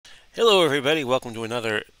Hello everybody, welcome to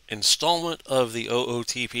another installment of the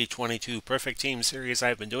OOTP 22 Perfect Team series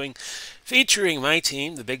I've been doing, featuring my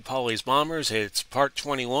team, the Big Polly's Bombers. It's part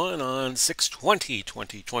 21 on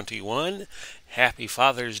 6/20/2021. Happy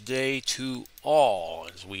Father's Day to all.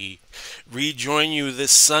 As we rejoin you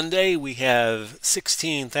this Sunday, we have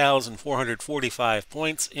 16,445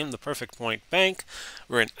 points in the Perfect Point Bank.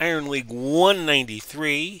 We're in Iron League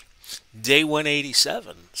 193, day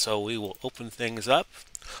 187. So we will open things up.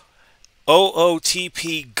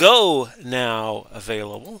 OOTP Go now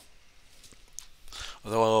available.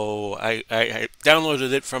 Although I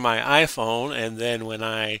downloaded it from my iPhone, and then when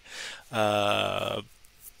I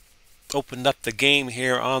opened up the game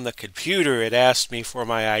here on the computer, it asked me for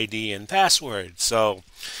my ID and password. So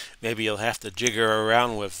maybe you'll have to jigger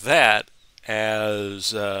around with that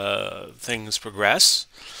as things progress.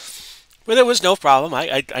 But it was no problem.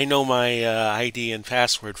 I know my ID and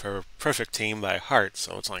password for Perfect Team by heart,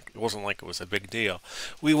 so it wasn't like it was a big deal.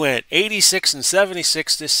 We went 86 and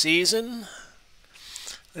 76 this season.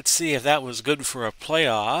 Let's see if that was good for a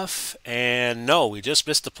playoff. And no, we just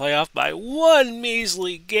missed the playoff by one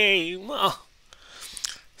measly game. Oh,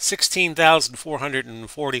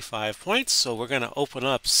 16,445 points. So we're going to open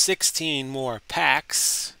up 16 more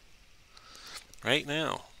packs right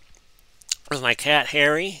now. With my cat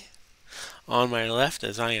Harry on my left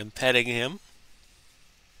as I am petting him.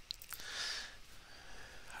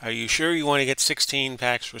 Are you sure you want to get 16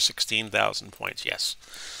 packs for 16,000 points? Yes.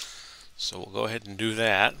 So we'll go ahead and do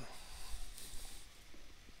that.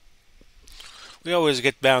 We always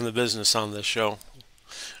get down to business on this show.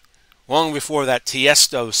 Long before that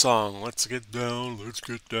Tiesto song, let's get down to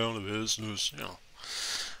business. You know,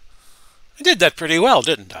 I did that pretty well,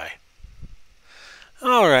 didn't I?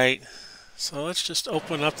 All right. So let's just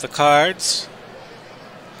open up the cards,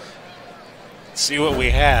 see what we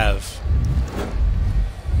have.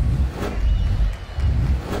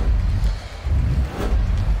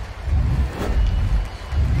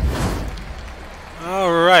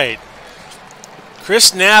 All right.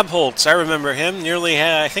 Chris Nabholz, I remember him.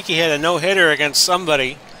 I think he had a no-hitter against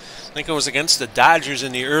somebody. I think it was against the Dodgers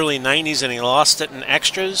in the early 90s, and he lost it in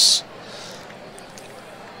extras.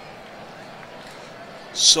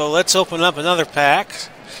 So let's open up another pack.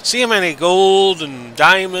 See how many gold and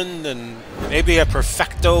diamond and maybe a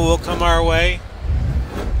perfecto will come our way.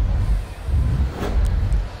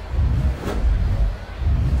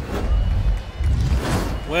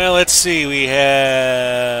 Well, let's see. We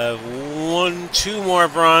have two more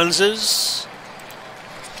bronzes.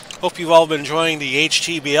 Hope you've all been enjoying the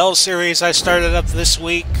HTBL series I started up this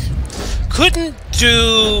week. Couldn't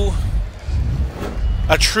do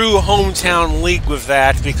a true hometown league with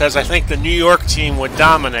that because I think the New York team would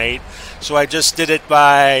dominate. So I just did it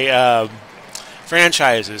by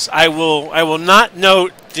franchises. I will not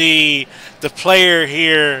note the player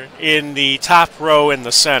here in the top row in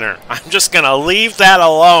the center. I'm just going to leave that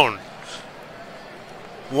alone.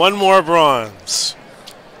 One more bronze.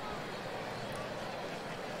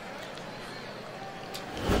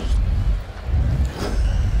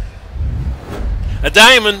 A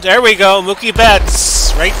diamond. There we go. Mookie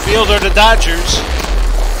Betts, right fielder to Dodgers.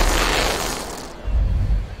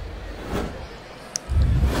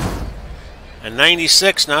 A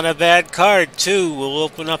 96, not a bad card, too. We'll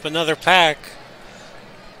open up another pack.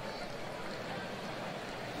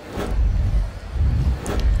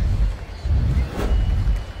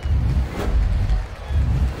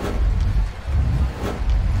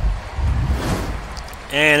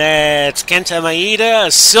 And it's Kenta Maeda,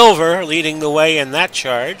 a silver, leading the way in that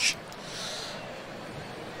charge.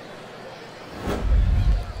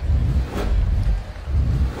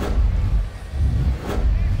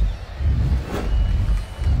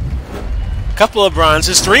 Couple of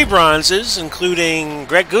bronzes, 3 bronzes, including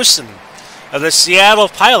Greg Goosen of the Seattle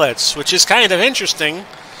Pilots, which is kind of interesting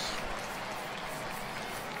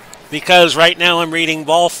because right now I'm reading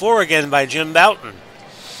Ball 4 again by Jim Bouton.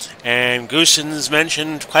 And Goosen's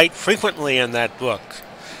mentioned quite frequently in that book.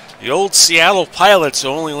 The old Seattle Pilots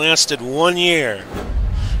only lasted 1 year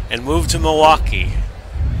and moved to Milwaukee.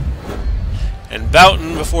 And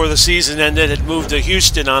Bouton, before the season ended, had moved to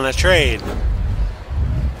Houston on a trade.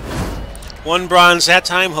 1 bronze that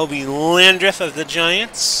time, Hobie Landreth of the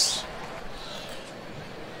Giants.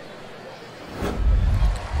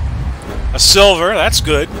 A silver, that's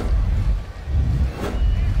good.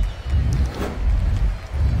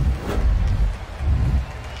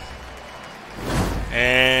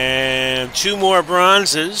 And 2 more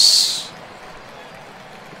bronzes.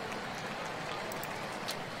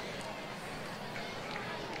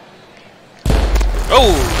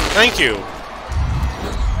 Oh, thank you.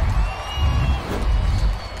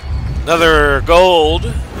 Another gold,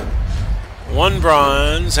 1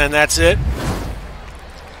 bronze, and that's it.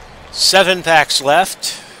 7 packs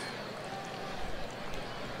left.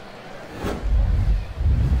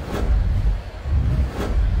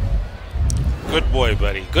 Good boy,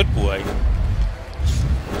 buddy. Good boy.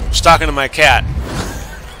 I was talking to my cat.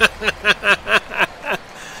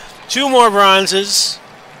 2 more bronzes.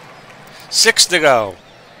 6 to go.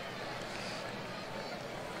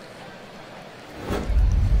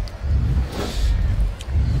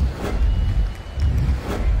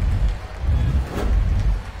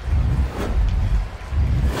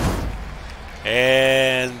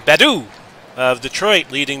 And Badu of Detroit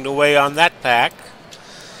leading the way on that pack.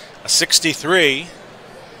 A 63.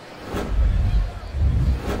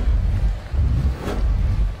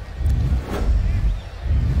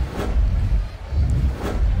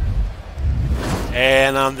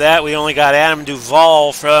 And on that, we only got Adam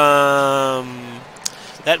Duvall from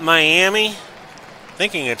that Miami.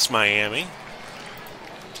 Thinking it's Miami.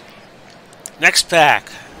 Next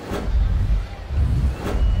pack.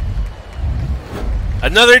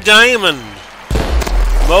 Another diamond.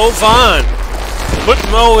 Mo Vaughn. Put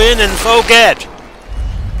Mo in and forget.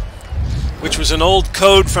 Which was an old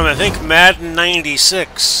code from, I think, Madden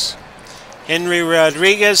 96. Henry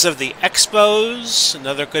Rodriguez of the Expos.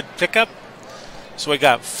 Another good pickup. So we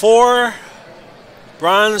got 4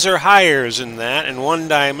 bronze or higher in that and 1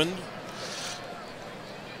 diamond.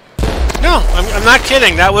 No, I'm not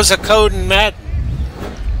kidding. That was a code in Madden.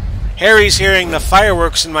 Harry's hearing the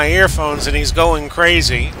fireworks in my earphones and he's going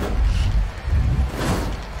crazy.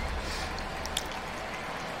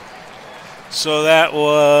 So that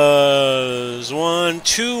was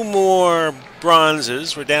 2 more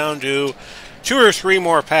bronzes. We're down to 2 or 3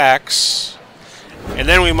 more packs. And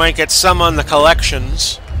then we might get some on the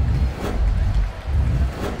collections.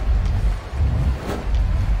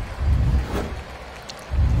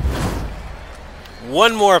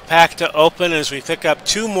 One more pack to open as we pick up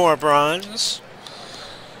 2 more bronze.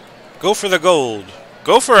 Go for the gold.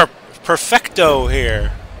 Go for a perfecto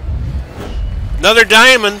here. Another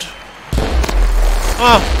diamond.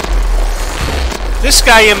 Oh. This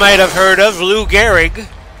guy you might have heard of, Lou Gehrig.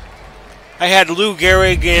 I had Lou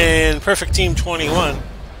Gehrig in Perfect Team 21.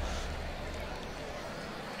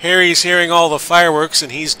 Harry's hearing all the fireworks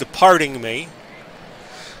and he's departing me.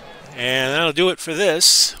 And that'll do it for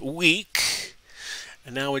this week.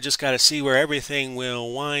 And now we just got to see where everything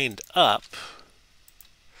will wind up.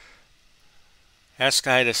 Ask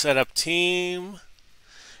Guy to set up team,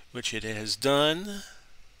 which it has done.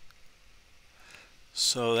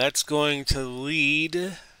 So that's going to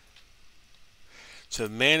lead to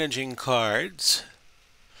managing cards.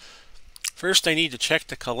 First, I need to check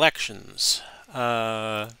the collections.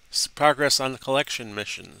 Progress on the collection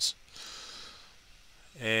missions.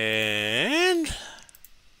 And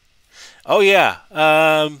oh yeah,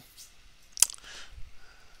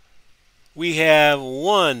 we have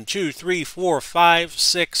 1, 2, 3, 4, 5,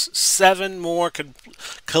 6, 7 more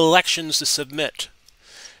collections to submit.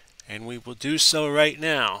 And we will do so right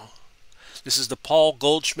now. This is the Paul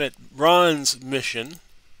Goldschmidt bronze mission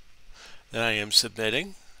that I am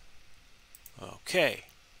submitting. Okay.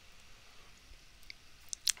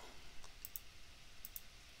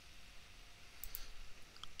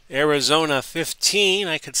 Arizona 15,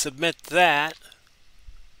 I could submit that.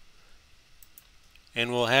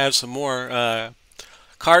 And we'll have some more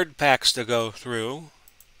card packs to go through.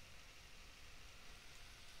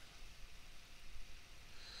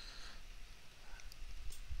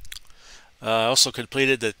 Also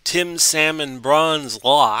completed the Tim Salmon bronze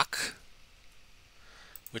lock,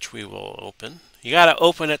 which we will open. You got to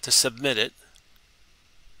open it to submit it.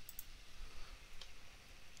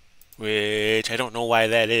 Which I don't know why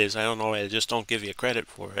that is. I don't know why they just don't give you credit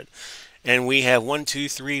for it. And we have 1, 2,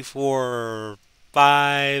 3, 4,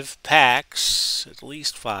 5 packs, at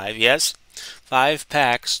least 5, yes, 5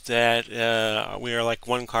 packs that we are like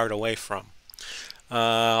 1 card away from.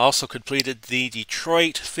 Also completed the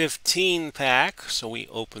Detroit 15 pack, so we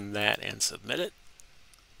open that and submit it.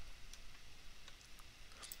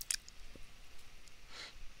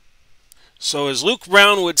 So as Luke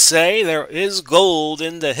Brown would say, there is gold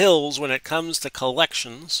in the hills when it comes to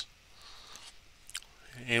collections.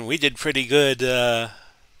 And we did pretty good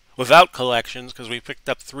without collections because we picked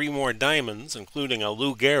up 3 more diamonds, including a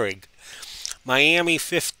Lou Gehrig. Miami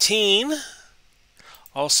 15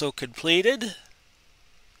 also completed.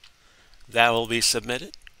 That will be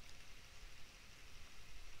submitted.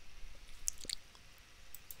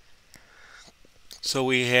 So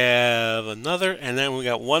we have another, and then we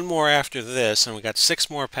got 1 more after this, and we got 6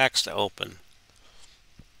 more packs to open.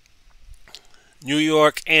 New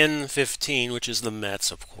York N15, which is the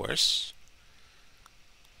Mets, of course.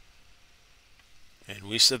 And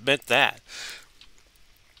we submit that.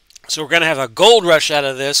 So we're going to have a gold rush out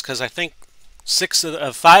of this because I think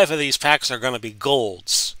 5 of these packs are going to be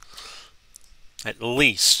golds. At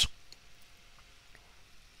least.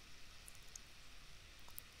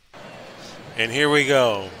 And here we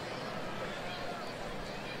go.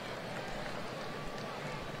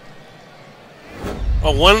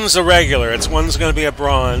 Oh, one's a regular. One's going to be a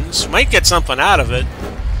bronze. Might get something out of it.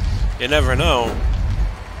 You never know.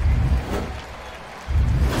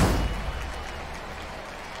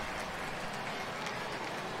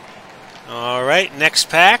 All right, next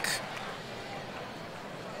pack.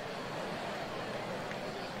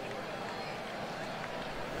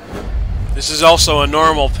 This is also a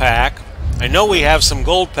normal pack. I know we have some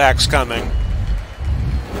gold packs coming.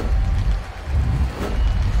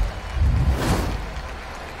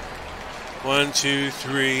 One, two,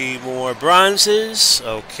 three more bronzes.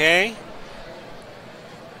 Okay.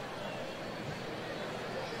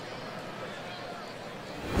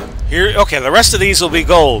 Here, okay, the rest of these will be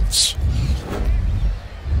golds.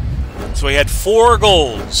 So we had 4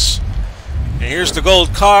 golds. And here's the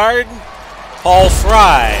gold card. Paul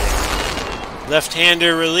Fry,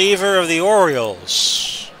 left-hander reliever of the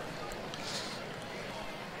Orioles.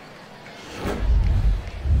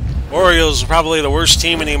 Orioles are probably the worst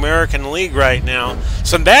team in the American League right now.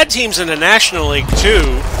 Some bad teams in the National League,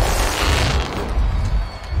 too.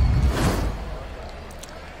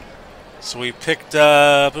 So we picked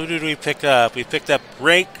up, who did we pick up? We picked up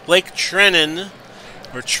Blake Treinen,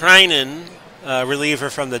 reliever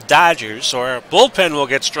from the Dodgers. So our bullpen will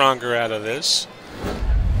get stronger out of this.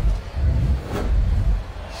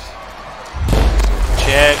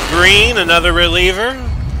 Chad Green, another reliever.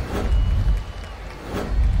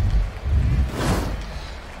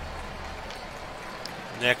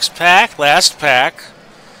 Next pack, last pack.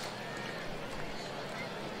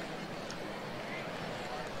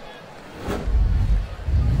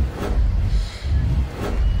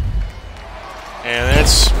 And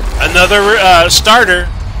that's another starter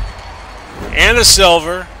and a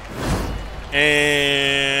silver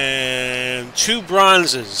and 2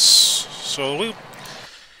 bronzes. So we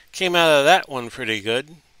came out of that one pretty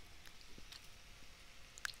good.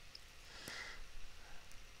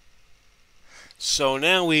 So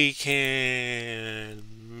now we can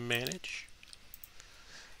manage.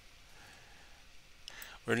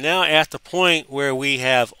 We're now at the point where we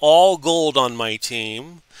have all gold on my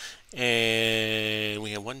team. And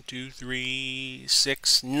we have 1, 2, 3,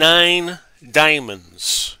 6, 9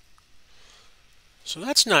 diamonds. So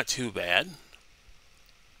that's not too bad.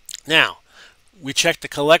 Now, we check the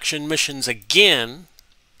collection missions again.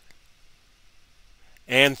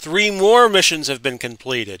 And 3 more missions have been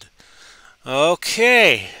completed.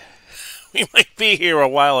 Okay. We might be here a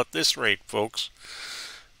while at this rate, folks.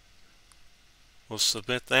 We'll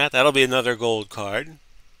submit that. That'll be another gold card.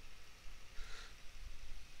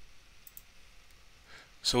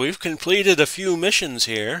 So we've completed a few missions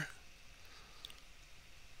here.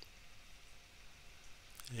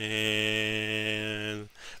 And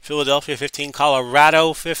Philadelphia 15,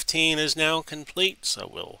 Colorado 15 is now complete. So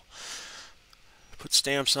we'll put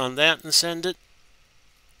stamps on that and send it.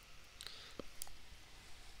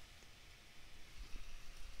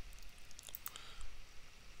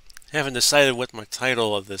 I haven't decided what my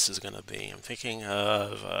title of this is going to be. I'm thinking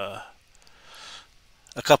of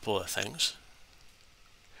a couple of things.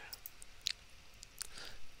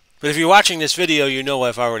 But if you're watching this video, you know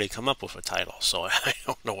I've already come up with a title, so I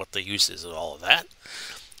don't know what the use is of all of that.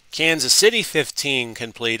 Kansas City 15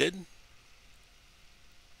 completed.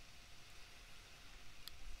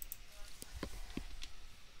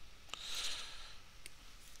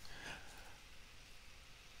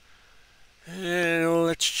 And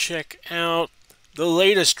let's check out the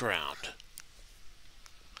latest round.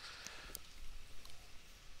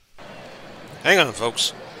 Hang on,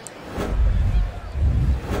 folks.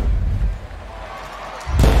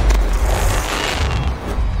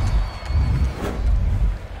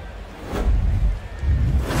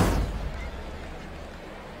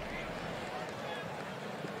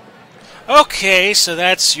 Okay, so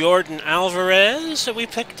that's Jordan Alvarez that we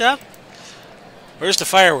picked up. Where's the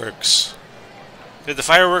fireworks? Did the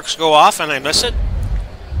fireworks go off and I miss it?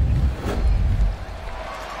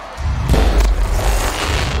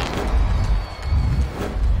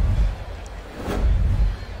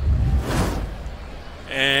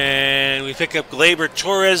 And we pick up Gleyber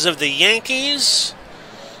Torres of the Yankees.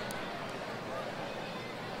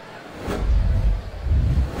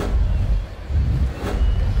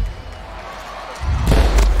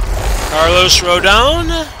 Carlos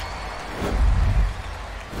Rodon.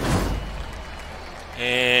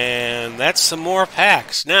 And that's some more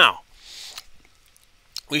packs. Now,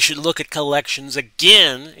 we should look at collections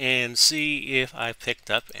again and see if I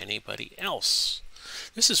picked up anybody else.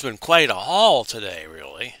 This has been quite a haul today,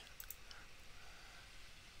 really.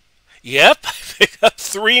 Yep, I picked up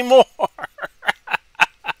 3 more.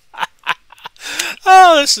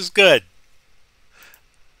 Oh, this is good.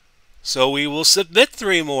 So we will submit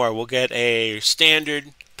 3 more. We'll get a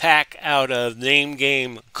standard pack out of Name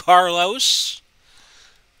Game Carlos.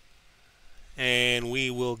 And we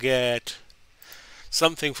will get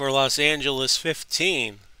something for Los Angeles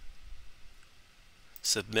 15.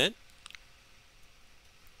 Submit.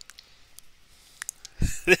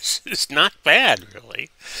 This is not bad, really.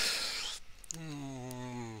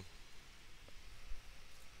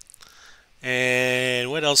 And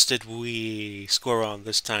what else did we score on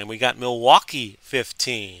this time? We got Milwaukee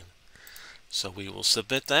 15. So we will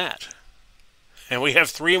submit that. And we have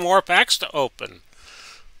 3 more packs to open.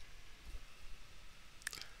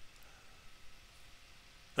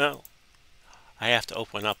 Well, I have to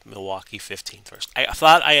open up Milwaukee 15 first. I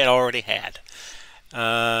thought I had already had.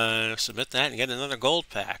 Submit that and get another gold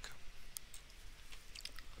pack.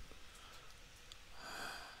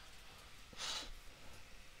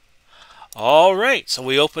 All right, so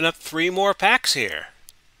we open up 3 more packs here.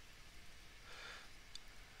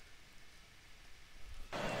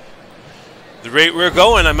 The rate we're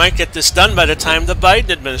going, I might get this done by the time the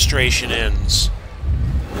Biden administration ends.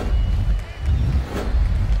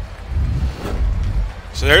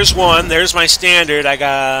 So there's 1. There's my standard. I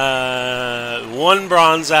got 1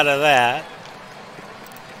 bronze out of that.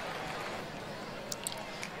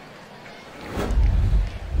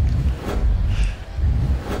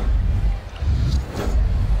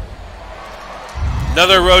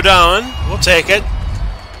 Another Rodon. We'll take it.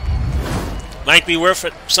 Might be worth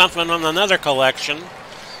it something on another collection.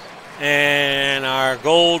 And our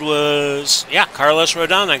gold was, yeah, Carlos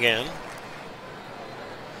Rodon again.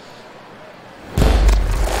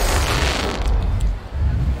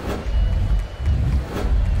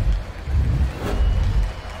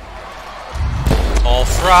 All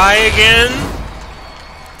Fry again.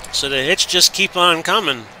 So the hits just keep on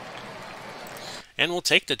coming. And we'll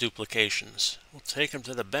take the duplications. We'll take them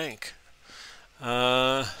to the bank.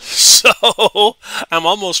 So I'm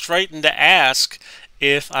almost frightened to ask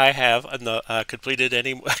if I have completed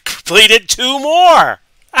 2 more.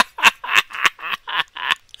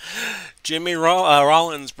 Jimmy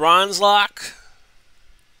Rollins bronze lock.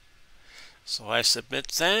 So I submit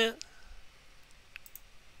that.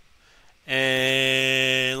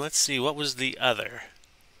 And let's see, what was the other?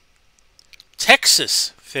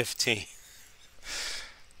 Texas 15.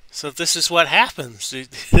 So this is what happens.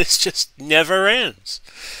 This just never ends.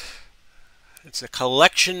 It's a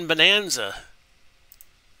collection bonanza.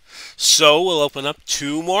 So we'll open up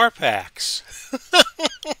 2 more packs.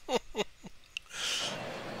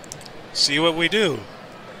 See what we do.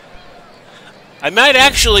 I might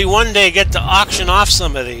actually one day get to auction off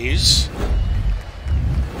some of these.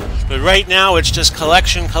 But right now it's just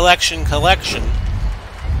collection, collection, collection.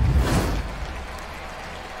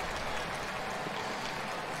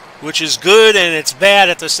 Which is good and it's bad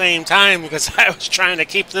at the same time because I was trying to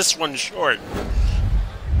keep this one short.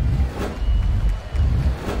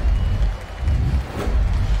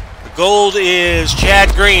 The gold is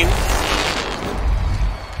Chad Green.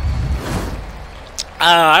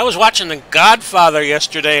 I was watching The Godfather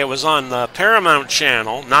yesterday. It was on the Paramount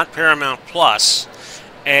channel, not Paramount Plus.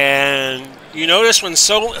 And you notice when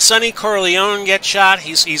Sonny Corleone gets shot,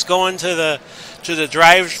 he's going to the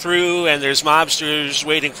drive-through, and there's mobsters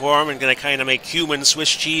waiting for him and going to kind of make human Swiss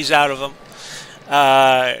cheese out of them.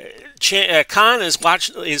 Khan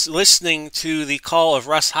is listening to the call of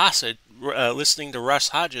Russ Hodges,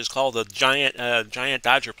 call the Giant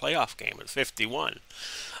Dodger playoff game at 51.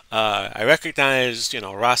 I recognized,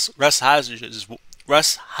 Russ Hodges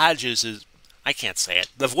is, I can't say it,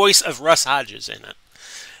 the voice of Russ Hodges in it,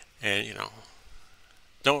 and you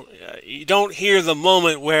don't hear the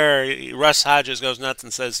moment where Russ Hodges goes nuts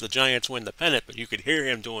and says the Giants win the pennant, but you could hear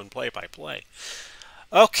him doing play-by-play.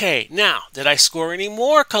 Okay, now, did I score any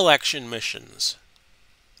more collection missions?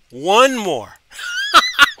 1 more.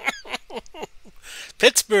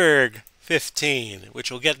 Pittsburgh 15,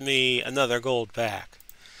 which will get me another gold pack.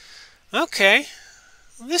 Okay,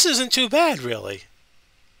 this isn't too bad, really.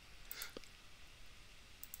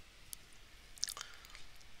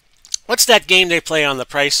 What's that game they play on The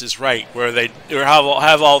Price is Right, where they have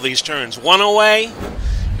all these turns? 1 away,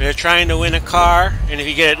 they're trying to win a car, and if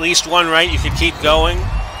you get at least 1 right, you could keep going.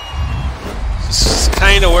 This is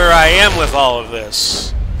kind of where I am with all of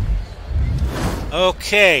this.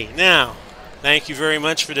 Okay, now, thank you very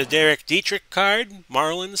much for the Derek Dietrich card.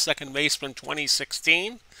 Marlins, second baseman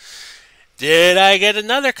 2016. Did I get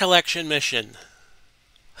another collection mission?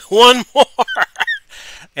 One more!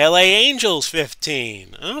 LA Angels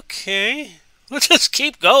 15. Okay, we'll just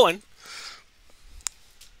keep going.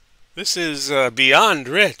 This is beyond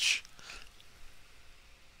rich.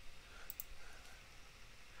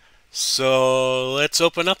 So let's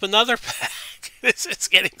open up another pack. It's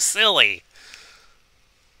getting silly.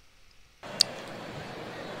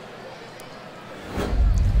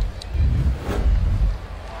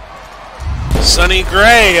 Sonny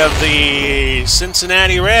Gray of the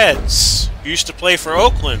Cincinnati Reds. Used to play for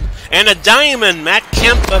Oakland. And a diamond, Matt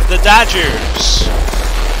Kemp of the Dodgers.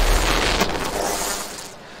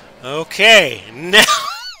 Okay, now...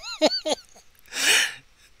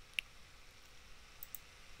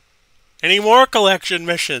 Any more collection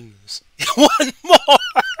missions? One more!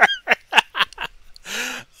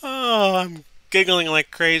 Oh, I'm giggling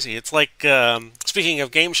like crazy. It's like, speaking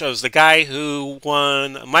of game shows, the guy who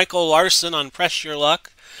won Michael Larson on Press Your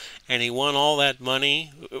Luck, and he won all that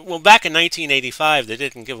money. Well, back in 1985, they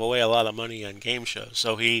didn't give away a lot of money on game shows,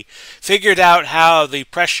 so he figured out how the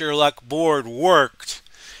Press Your Luck board worked,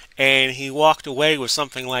 and he walked away with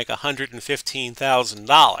something like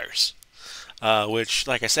 $115,000. Which,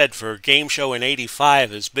 like I said, for a game show in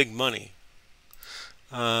 85 is big money.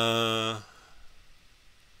 And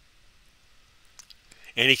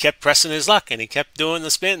he kept pressing his luck, and he kept doing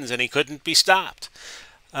the spins, and he couldn't be stopped.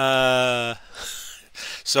 So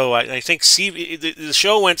I think the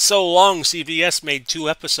show went so long, CBS made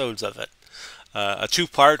 2 episodes of it. A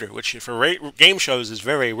 2-parter, which for game shows is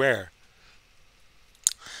very rare.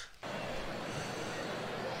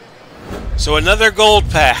 So another gold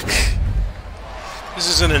pack. This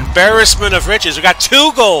is an embarrassment of riches. We got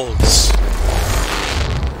 2 golds.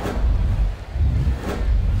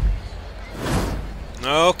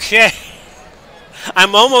 Okay.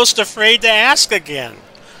 I'm almost afraid to ask again.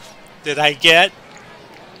 Did I get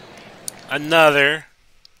another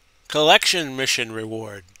collection mission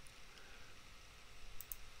reward?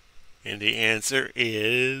 And the answer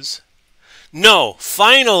is no.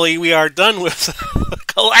 Finally, we are done with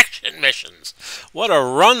collection missions. What a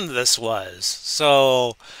run this was.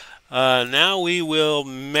 So now we will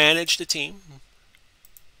manage the team.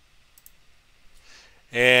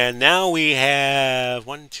 And now we have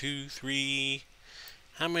 1, 2, 3.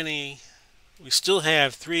 How many? We still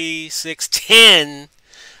have 3, 6, 10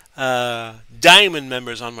 diamond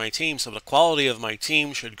members on my team. So the quality of my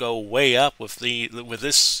team should go way up with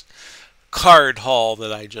this card haul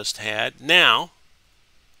that I just had. Now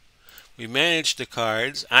we manage the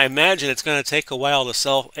cards. I imagine it's going to take a while to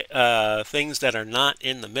sell things that are not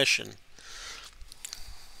in the mission.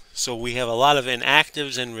 So we have a lot of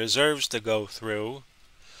inactives and reserves to go through.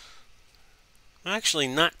 Actually,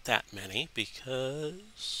 not that many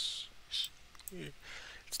because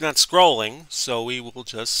it's not scrolling, so we will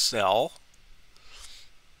just sell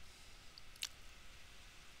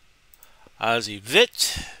Ozzie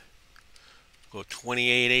Vitt. Go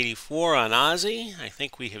 2884 on Ozzie. I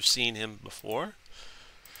think we have seen him before.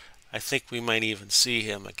 I think we might even see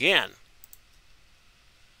him again.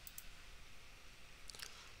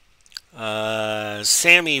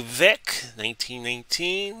 Sammy Vick,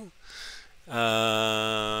 1919.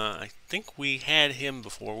 I think we had him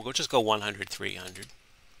before. We'll just go 100, 300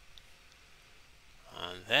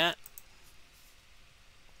 on that.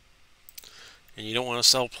 And you don't want to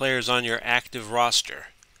sell players on your active roster.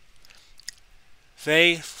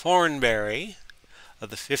 Faye Thornberry of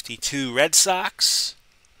the 52 Red Sox.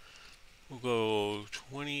 We'll go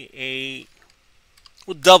 28.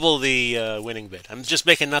 We'll double the winning bid. I'm just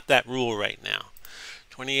making up that rule right now.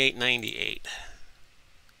 28.98.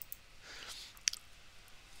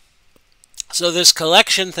 So this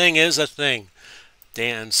collection thing is a thing.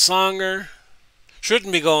 Dan Songer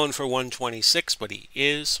shouldn't be going for 126, but he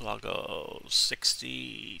is. So I'll go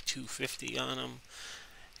 60, 250 on him.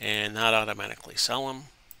 And not automatically sell them.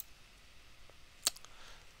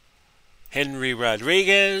 Henry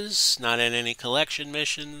Rodriguez, not in any collection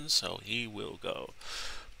missions, so he will go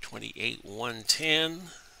 28,110,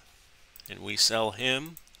 and we sell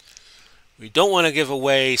him. We don't want to give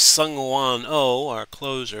away Sungwon Oh, our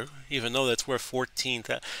closer, even though that's worth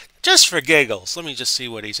 14,000. Just for giggles, let me just see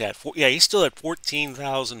what he's at. Yeah, he's still at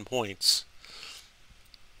 14,000 points.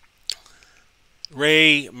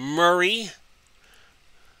 Ray Murray.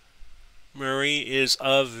 Murray is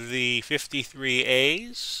of the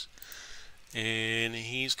 53As, and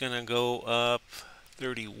he's going to go up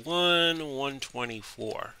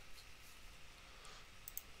 31,124.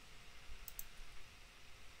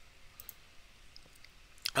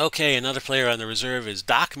 Okay, another player on the reserve is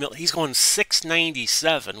Doc Mill. He's going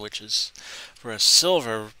 697, which is for a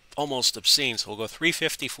silver almost obscene. So we'll go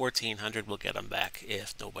 350, 1400. We'll get him back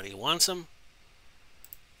if nobody wants him.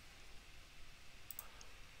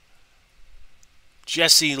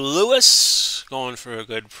 Jesse Lewis going for a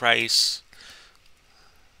good price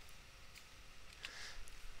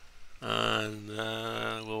on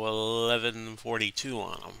 1142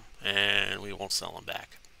 on him, and we won't sell him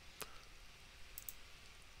back.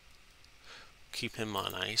 Keep him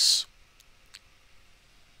on ice.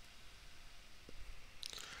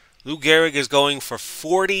 Lou Gehrig is going for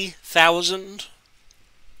 40,000.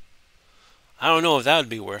 I don't know if that would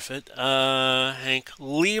be worth it. Hank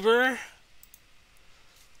Lieber,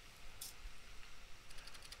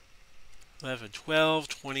 11, 12,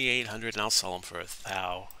 2,800, and I'll sell him for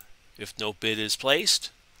 $1,000 if no bid is placed.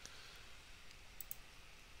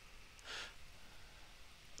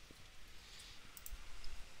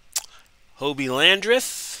 Hobie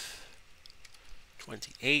Landreth,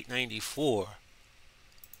 28.94.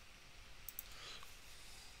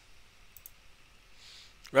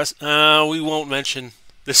 We won't mention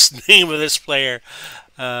this name of this player,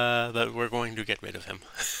 but we're going to get rid of him.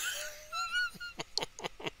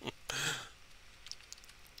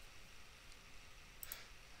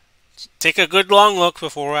 Take a good long look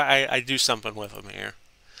before I do something with him here,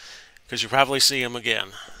 because you'll probably see him again.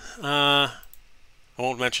 I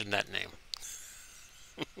won't mention that name.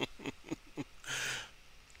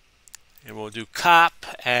 And we'll do Cop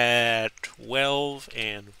at 12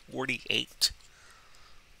 and 48.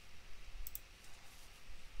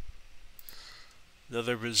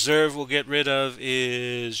 Another reserve we'll get rid of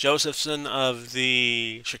is Josephson of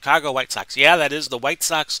the Chicago White Sox. Yeah, that is the White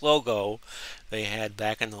Sox logo they had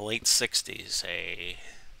back in the late 60s. A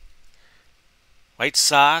White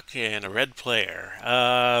Sox and a red player.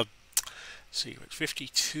 Let's see,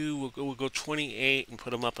 52, we'll go 28 and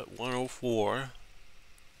put them up at 104.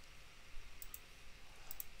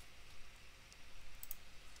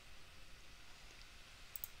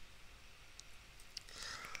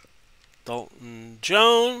 Dalton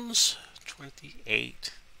Jones,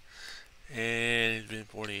 28. And it's been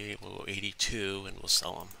 48, we'll go 82 and we'll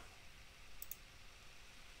sell them.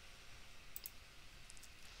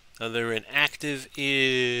 Other inactive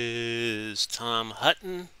is Tom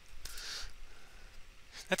Hutton.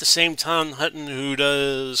 That's the same Tom Hutton who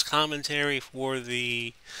does commentary for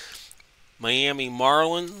the Miami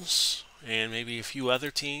Marlins and maybe a few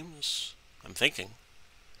other teams. I'm thinking.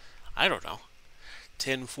 I don't know.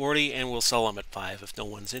 1040, and we'll sell them at 5 if no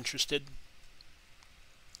one's interested.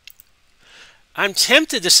 I'm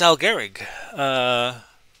tempted to sell Gehrig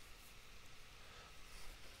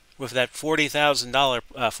with that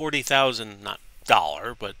 $40,000, 40,000 not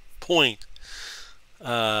dollar, but point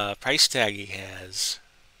price tag he has.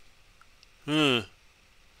 Well,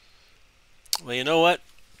 you know what?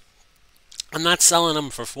 I'm not selling them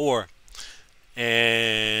for 4,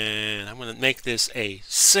 and I'm going to make this a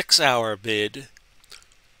 6-hour bid.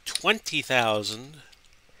 20,000,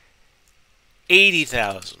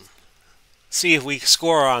 80,000. See if we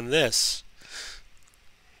score on this.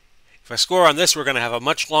 If I score on this, we're going to have a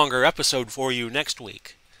much longer episode for you next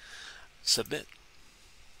week. Submit.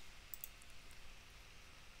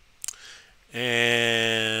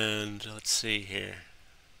 And let's see here.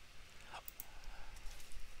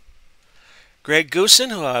 Greg Goosen,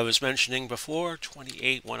 who I was mentioning before,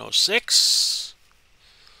 28,106.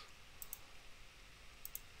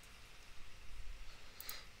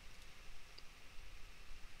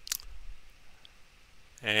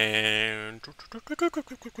 And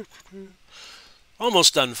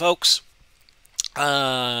almost done, folks.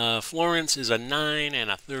 Florence is a 9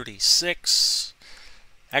 and a 36.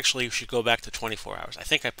 Actually, you should go back to 24 hours. I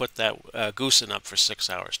think I put that Goosen up for 6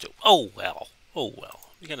 hours too. Oh well. Oh well.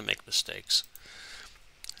 You're gonna make mistakes.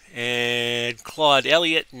 And Claude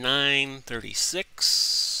Elliott,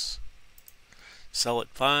 936. Sell at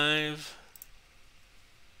 5.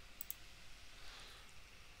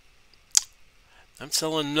 I'm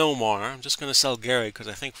selling Nomar. I'm just going to sell Gehrig because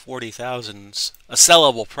I think 40,000's a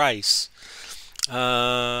sellable price.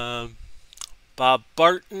 Bob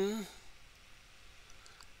Barton.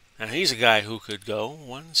 Now he's a guy who could go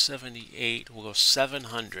 178. We'll go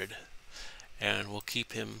 700. And we'll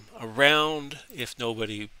keep him around if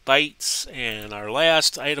nobody bites. And our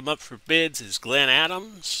last item up for bids is Glenn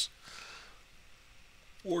Adams.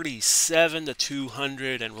 47 to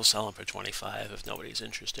 200, and we'll sell them for 25 if nobody's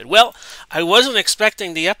interested. Well, I wasn't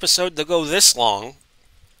expecting the episode to go this long,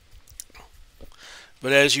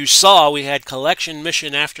 but as you saw, we had collection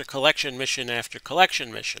mission after collection mission after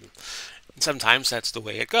collection mission, and sometimes that's the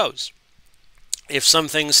way it goes. If some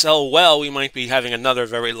things sell well, we might be having another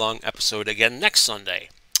very long episode again next Sunday.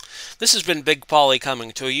 This has been Big Paulie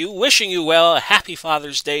coming to you, wishing you well. A happy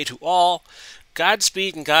Father's Day to all.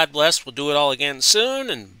 Godspeed and God bless. We'll do it all again soon,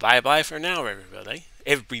 and bye-bye for now, everybody.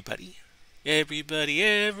 Everybody. Everybody,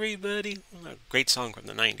 everybody. Well, a great song from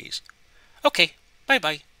the 90s. Okay,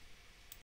 bye-bye.